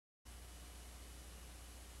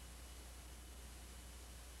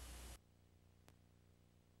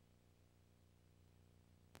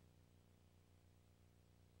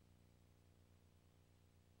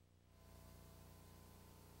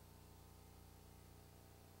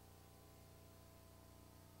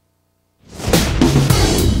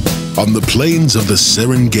On the plains of the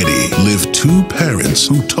Serengeti live two parents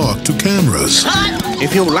who talk to cameras.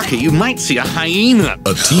 If you're lucky, you might see a hyena.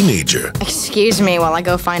 A teenager. Excuse me while I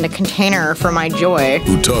go find a container for my joy.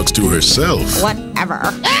 Who talks to herself. Whatever.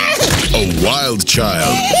 A wild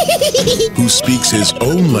child who speaks his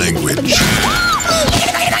own language.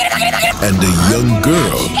 And a young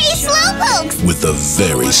girl. Hey, slowpokes! With a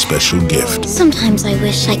very special gift. Sometimes I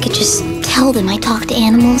wish I could just tell them I talk to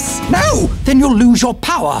animals. No! Then you'll lose your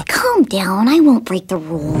power. Calm down, I won't break the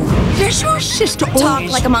rule. Does your sister Talk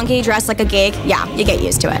like a monkey, dress like a geek. Yeah, you get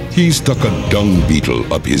used to it. He stuck a dung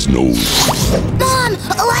beetle up his nose. Mom!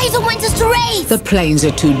 Eliza wants us to race! The plains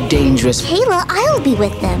are too dangerous. Kayla, I'll be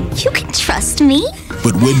with them. You can trust me.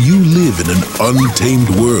 But when you live in an untamed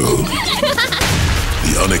world,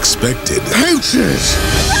 the unexpected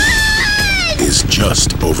is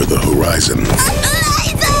just over the horizon.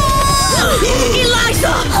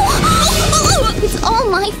 Eliza! It's all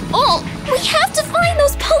my fault. We have to find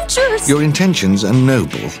those poachers. Your intentions are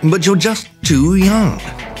noble, but you're just too young.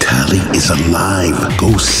 Tally is alive.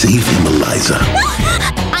 Go save him, Eliza.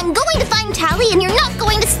 I'm going to find Tally, and you're not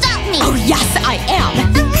going to stop me. Oh, yes, I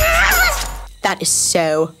am. That is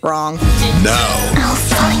so wrong. Now, I'll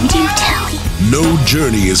find you, Tally. no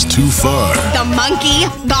journey is too far. The monkey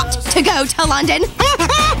got to go to London.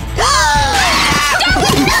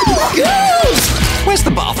 Where's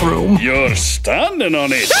the bathroom? You're standing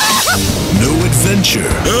on it. No adventure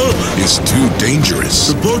is too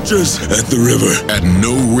dangerous. The poachers at the river. And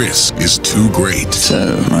no risk is too great.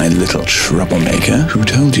 So, my little troublemaker, who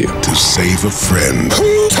told you? To save a friend.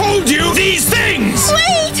 Who told you these things?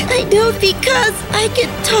 Wait! I know because I can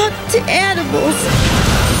talk to animals.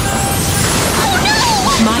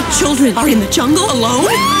 Oh, My children are in the jungle alone?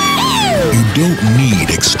 You don't need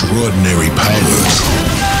extraordinary powers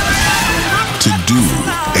to do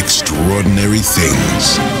extraordinary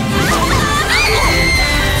things.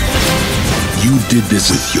 You did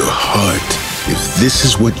this with your heart. If this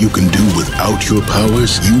is what you can do without your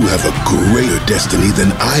powers, you have a greater destiny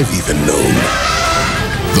than I've even known.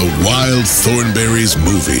 The Wild Thornberrys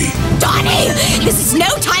movie. Donnie, this is no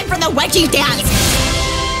time for the wedgie dance.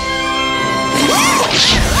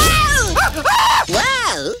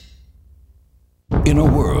 Whoa! In a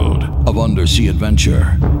world of undersea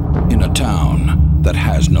adventure, in a town that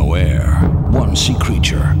has no air, one sea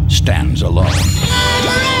creature stands alone.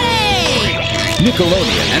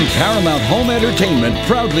 Nickelodeon and Paramount Home Entertainment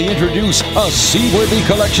proudly introduce a seaworthy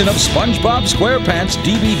collection of SpongeBob SquarePants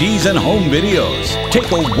DVDs and home videos.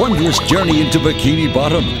 Take a wondrous journey into Bikini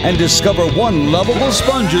Bottom and discover one lovable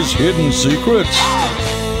sponge's hidden secrets.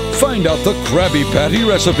 Find out the Krabby Patty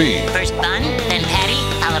recipe. First bun, then patty,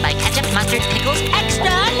 followed by ketchup, mustard, pickles, extra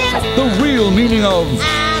onions. The real meaning of...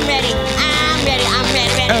 I'm ready, I'm ready, I'm ready,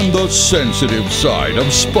 ready. And the sensitive side of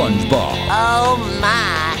SpongeBob. Oh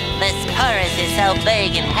my, this purse is so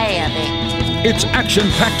big and heavy. It's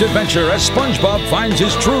action-packed adventure as SpongeBob finds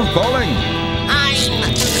his true calling. I'm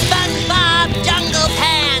SpongeBob Jungle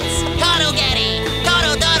Pants. Todo Getty,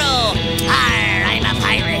 Todo Dodo. Arr, I'm a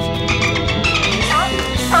pirate.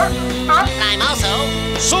 I'm also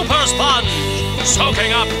Super Sponge,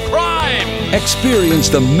 soaking up crime. Experience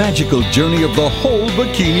the magical journey of the whole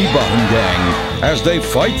Bikini Bottom gang as they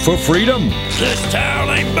fight for freedom, This town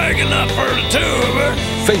ain't big enough for the two of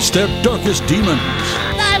us. face their darkest demons,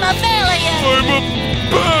 I'm a failure. I'm a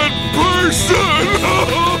bad person.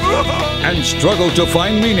 and struggle to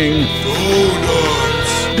find meaning,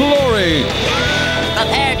 glory,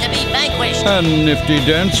 Prepare to be vanquished. and nifty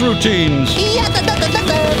dance routines.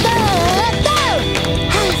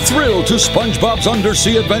 Thrill to SpongeBob's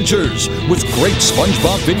undersea adventures with great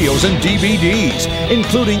SpongeBob videos and DVDs,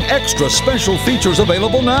 including extra special features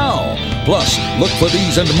available now. Plus, look for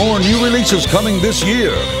these and more new releases coming this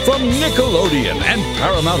year from Nickelodeon and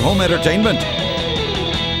Paramount Home Entertainment.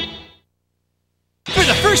 For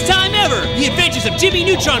the first time ever, the adventures of Jimmy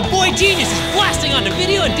Neutron Boy Genius is blasting onto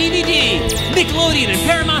video and DVD. Nickelodeon and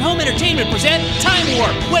Paramount Home Entertainment present Time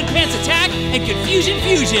Warp, Wet Pants Attack, and Confusion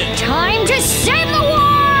Fusion. Time to save the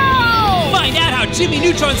world! Find out how Jimmy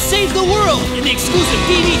Neutron saves the world in the exclusive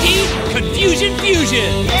DVD, Confusion Fusion.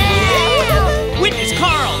 Witness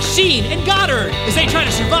Carl, Sheen, and Goddard as they try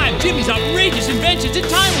to survive Jimmy's outrageous inventions in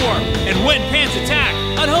Time Warp and Wet Pants Attack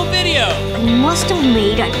on home video. I must have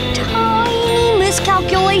made a tiny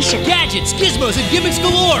miscalculation. Gadgets, gizmos, and gimmicks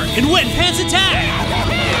galore in Wet Pants Attack.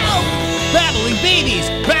 Battling babies,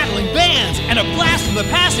 battling bands, and a blast from the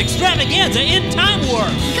past extravaganza in Time Warp.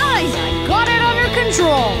 Guys, I got it under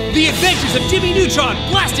control. The Adventures of Jimmy Neutron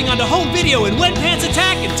blasting onto home video in Wet Pants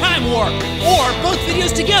Attack and Time Warp. Or both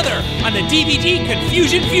videos together on the DVD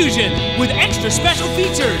Confusion Fusion with extra special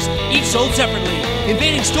features, each sold separately.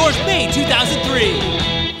 Invading stores May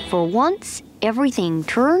 2003. For once, everything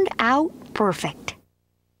turned out perfect.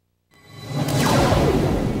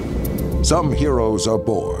 Some heroes are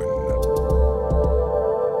born.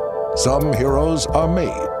 Some heroes are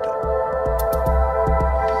made.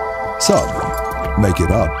 Some make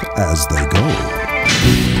it up as they go.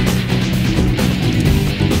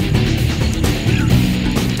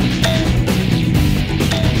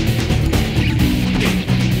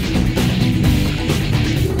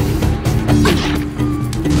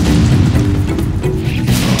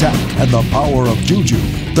 Tak and the Power of Juju,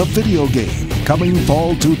 the video game, coming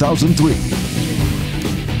fall 2003.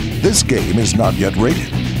 This game is not yet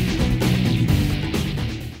rated.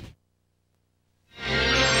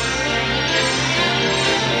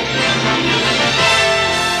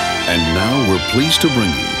 And now we're pleased to bring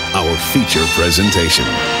you our feature presentation.